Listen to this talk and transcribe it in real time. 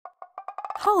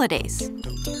Holidays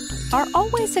are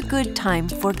always a good time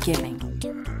for giving.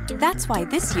 That's why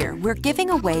this year we're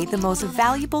giving away the most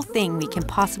valuable thing we can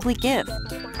possibly give,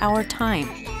 our time.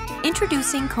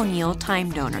 Introducing Conill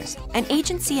Time Donors, an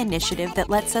agency initiative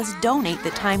that lets us donate the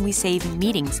time we save in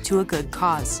meetings to a good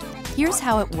cause. Here's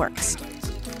how it works.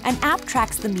 An app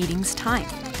tracks the meeting's time.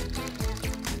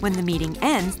 When the meeting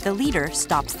ends, the leader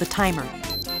stops the timer.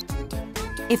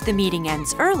 If the meeting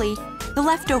ends early, the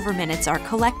leftover minutes are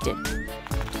collected.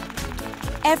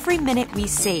 Every minute we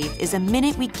save is a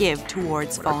minute we give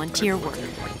towards volunteer work.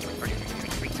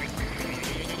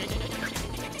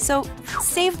 So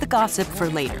save the gossip for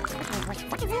later.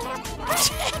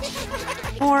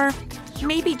 Or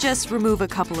maybe just remove a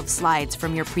couple of slides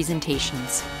from your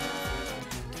presentations.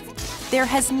 There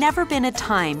has never been a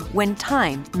time when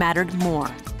time mattered more.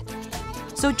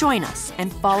 So join us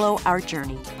and follow our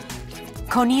journey.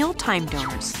 Conill Time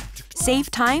Donors. Save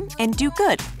time and do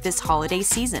good this holiday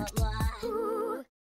season.